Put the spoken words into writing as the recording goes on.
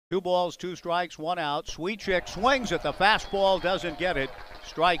2 balls, 2 strikes, 1 out. Sweet Chick swings at the fastball, doesn't get it.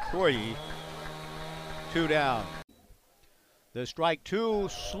 Strike 3, 2 down. The strike 2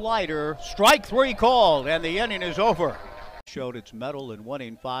 slider, strike 3 called, and the inning is over. Showed its mettle in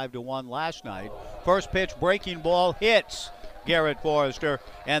winning 5-1 last night. First pitch breaking ball hits Garrett Forrester,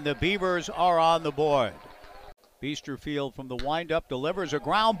 and the Beavers are on the board. Biesterfield from the windup delivers a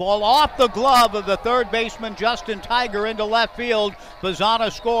ground ball off the glove of the third baseman Justin Tiger into left field.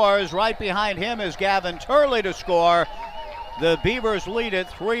 Bazzana scores. Right behind him is Gavin Turley to score. The Beavers lead it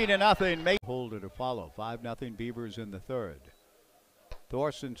 3-0. Holder to follow. 5-0 Beavers in the third.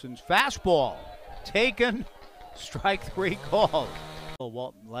 Thorstenson's fastball taken. Strike 3 called.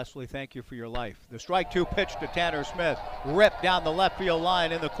 Walton, Leslie, thank you for your life. The strike 2 pitch to Tanner Smith. Ripped down the left field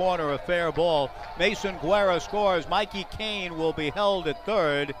line in the corner, a fair ball. Mason Guerra scores. Mikey Kane will be held at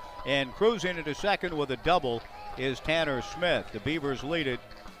third, and cruising into second with a double is Tanner Smith. The Beavers lead it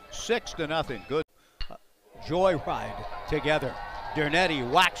 6-0. Good joyride together. Dernetti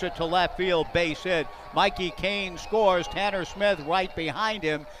whacks it to left field, base hit. Mikey Kane scores. Tanner Smith right behind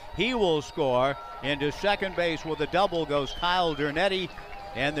him. He will score. Into second base with a double goes Kyle Dernetti,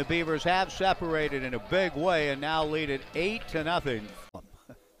 and the Beavers have separated in a big way and now lead it 8-0.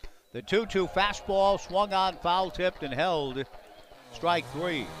 The 2-2 fastball swung on, foul tipped and held. Strike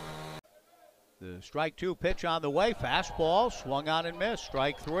 3. The strike 2 pitch on the way. Fastball swung on and missed.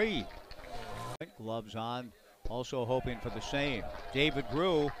 Strike 3. Gloves on. Also hoping for the same. David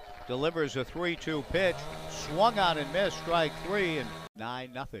Grew delivers a 3-2 pitch. Swung on and missed. Strike 3 and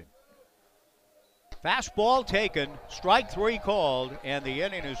 9-0. Fastball taken. Strike 3 called, and the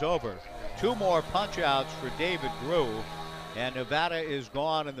inning is over. 2 more punch outs for David Grew, and Nevada is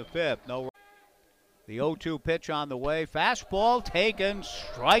gone in the 5th. The 0-2 pitch on the way. Fastball taken.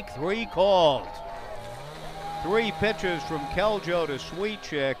 Strike 3 called. 3 pitches from Keljo to Sweet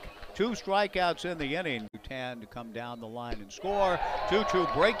Chick. 2 strikeouts in the inning. Tan to come down the line and score.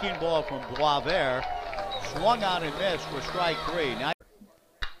 2-2 breaking ball from Boisvert. Swung on and missed for strike 3. Now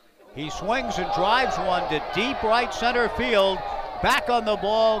he swings and drives one to deep right center field. Back on the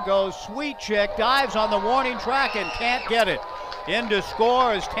ball goes Sweet Chick. Dives on the warning track and can't get it. In to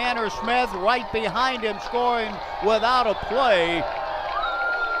score is Tanner Smith. Right behind him, scoring without a play,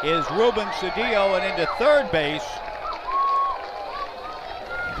 is Ruben Cedillo, and into third base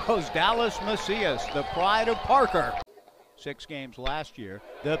goes Dallas Macias, the pride of Parker. 6 games last year.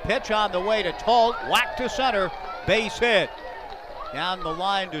 The pitch on the way to Talt, whack to center, base hit. Down the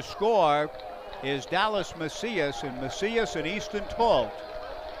line to score is Dallas Macias, and Easton Talt,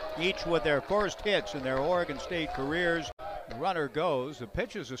 each with their first hits in their Oregon State careers. The runner goes, the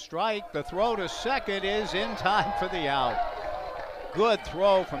pitch is a strike, the throw to second is in time for the out. Good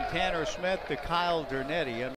throw from Tanner Smith to Kyle Dernetti.